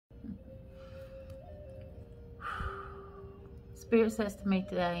Spirit says to me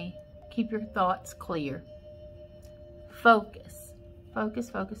today, keep your thoughts clear. Focus. Focus,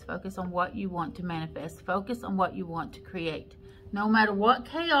 focus, focus on what you want to manifest. Focus on what you want to create. No matter what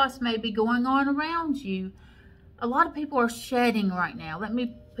chaos may be going on around you, a lot of people are shedding right now. Let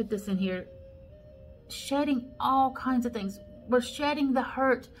me put this in here. Shedding all kinds of things. We're shedding the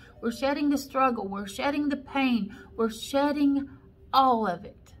hurt. We're shedding the struggle. We're shedding the pain. We're shedding all of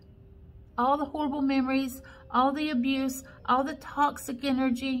it. All the horrible memories, all the abuse, all the toxic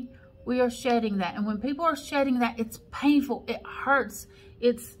energy. We are shedding that. And when people are shedding that, it's painful. It hurts.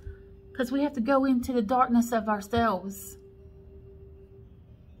 It's because we have to go into the darkness of ourselves.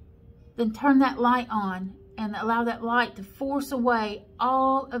 Then turn that light on and allow that light to force away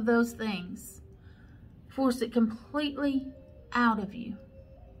all of those things. Force it completely out of you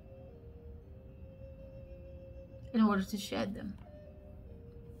in order to shed them.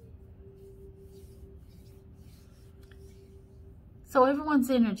 So everyone's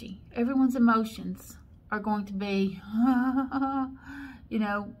energy, everyone's emotions are going to be, you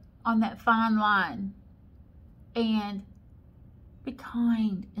know, on that fine line. And be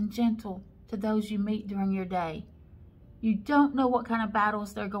kind and gentle to those you meet during your day. You don't know what kind of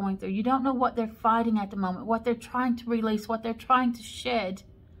battles they're going through. You don't know what they're fighting at the moment, what they're trying to release, what they're trying to shed.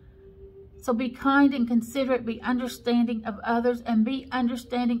 So be kind and considerate, be understanding of others, and be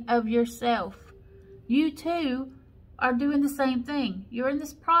understanding of yourself. You too are doing the same thing. You're in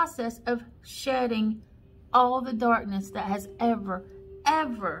this process of shedding all the darkness that has ever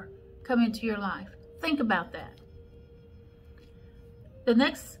come into your life. Think about that. The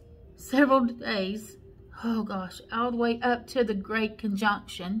next several days, oh gosh, all the way up to the Great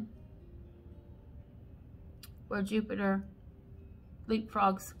Conjunction, where Jupiter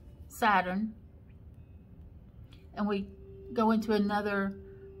leapfrogs Saturn, and we go into another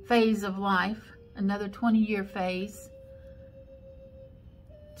phase of life, another 20-year phase.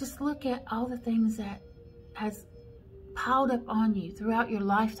 Just look at all the things that has piled up on you throughout your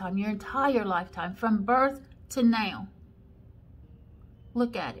lifetime, your entire lifetime, from birth to now.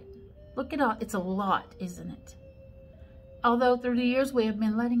 Look at it. Look at all. It's a lot, isn't it? Although through the years we have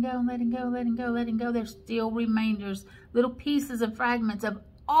been letting go, letting go, letting go, letting go, there's still remainders, little pieces and fragments of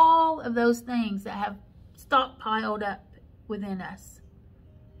all of those things that have stockpiled up within us.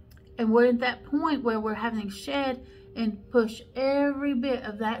 And we're at that point where we're having to shed and push every bit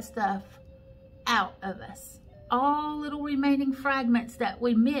of that stuff out of us. All little remaining fragments that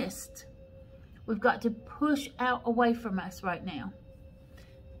we missed, we've got to push out away from us right now.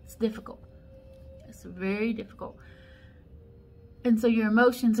 It's difficult. It's very difficult. And so your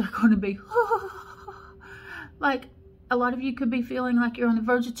emotions are going to be, like a lot of you could be feeling like you're on the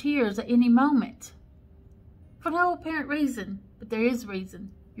verge of tears at any moment. For no apparent reason, but there is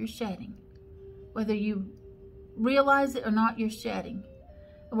reason. You're shedding. Whether you realize it or not, you're shedding.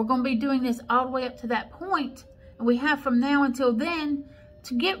 And we're going to be doing this all the way up to that point. And we have from now until then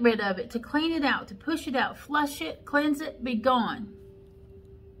to get rid of it, to clean it out, to push it out, flush it, cleanse it, be gone.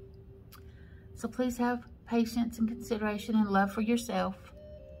 So please have patience and consideration and love for yourself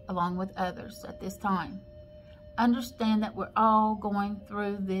along with others at this time. Understand that we're all going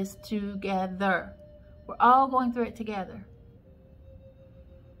through this together. We're all going through it together.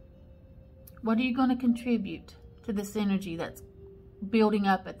 What are you going to contribute to this energy that's building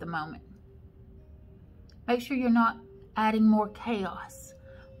up at the moment? Make sure you're not adding more chaos,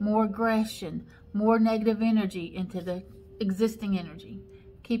 more aggression, more negative energy into the existing energy.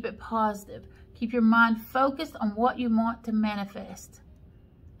 Keep it positive. Keep your mind focused on what you want to manifest.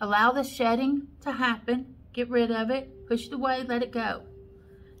 Allow the shedding to happen. Get rid of it. Push it away. Let it go.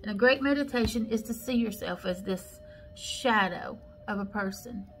 And a great meditation is to see yourself as this shadow of a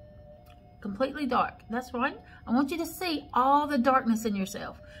person. Completely dark. That's right. I want you to see all the darkness in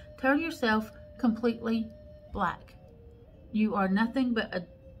yourself. Turn yourself completely black. You are nothing but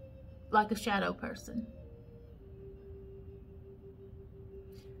like a shadow person.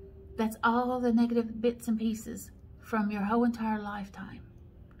 That's all the negative bits and pieces from your whole entire lifetime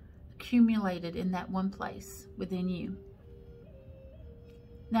accumulated in that one place within you.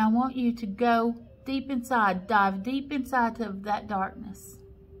 Now I want you to go deep inside, dive deep inside of that darkness,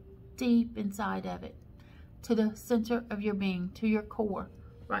 deep inside of it, to the center of your being, to your core,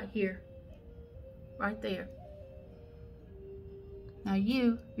 right here, right there. Now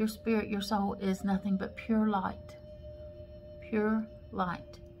you, your spirit, your soul is nothing but pure light. Pure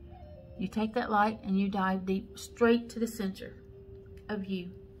light. You take that light and you dive deep, straight to the center of you.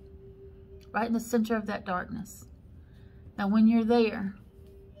 Right in the center of that darkness. Now when you're there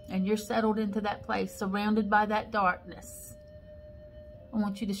and you're settled into that place, surrounded by that darkness, I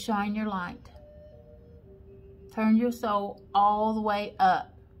want you to shine your light. Turn your soul all the way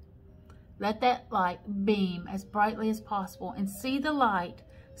up. Let that light beam as brightly as possible and see the light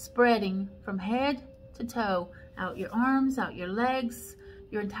spreading from head to toe, out your arms, out your legs.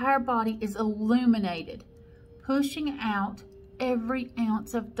 Your entire body is illuminated, pushing out every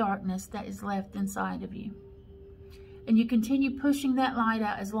ounce of darkness that is left inside of you. And you continue pushing that light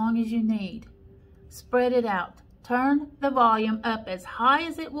out as long as you need. Spread it out. Turn the volume up as high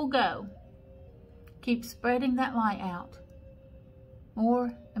as it will go. Keep spreading that light out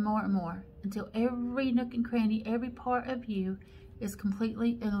more and more and more until every nook and cranny, every part of you is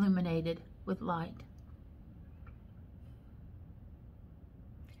completely illuminated with light.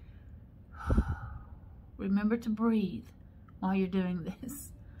 Remember to breathe while you're doing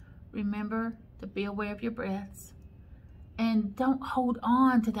this. Remember to be aware of your breaths. And don't hold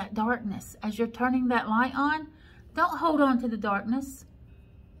on to that darkness. As you're turning that light on, don't hold on to the darkness.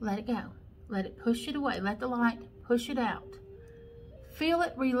 Let it go. Let it push it away. Let the light push it out. Feel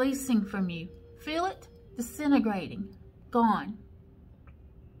it releasing from you. Feel it disintegrating. Gone.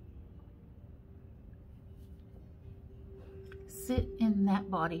 Sit in that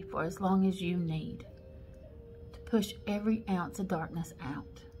body for as long as you need to push every ounce of darkness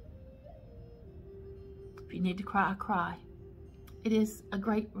out. If you need to cry, cry. It is a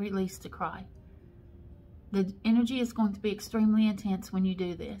great release to cry. The energy is going to be extremely intense when you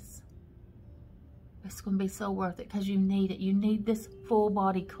do this. It's going to be so worth it because you need it. You need this full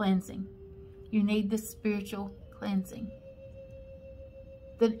body cleansing. You need this spiritual cleansing.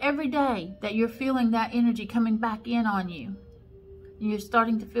 Then every day that you're feeling that energy coming back in on you, and you're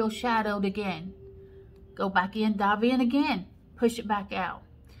starting to feel shadowed again, go back in, dive in again, push it back out.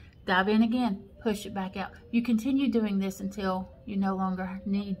 Dive in again, push it back out. You continue doing this until you no longer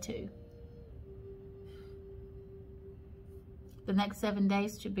need to. The next 7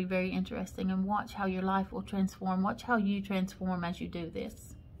 days should be very interesting, and watch how your life will transform. Watch how you transform as you do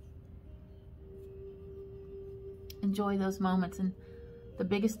this. Enjoy those moments, and the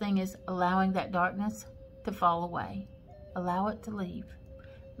biggest thing is allowing that darkness to fall away. Allow it to leave.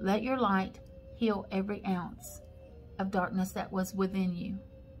 Let your light heal every ounce of darkness that was within you.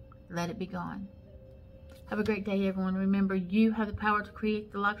 Let it be gone. Have a great day, everyone. Remember, you have the power to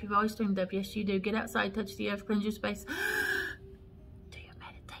create the life you've always dreamed of. Yes, you do. Get outside, touch the earth, cleanse your space. Do your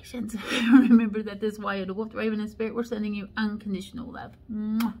meditations. Remember that this Wyatt, the Wolf, the Raven, and Spirit, we're sending you unconditional love.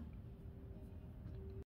 Mwah.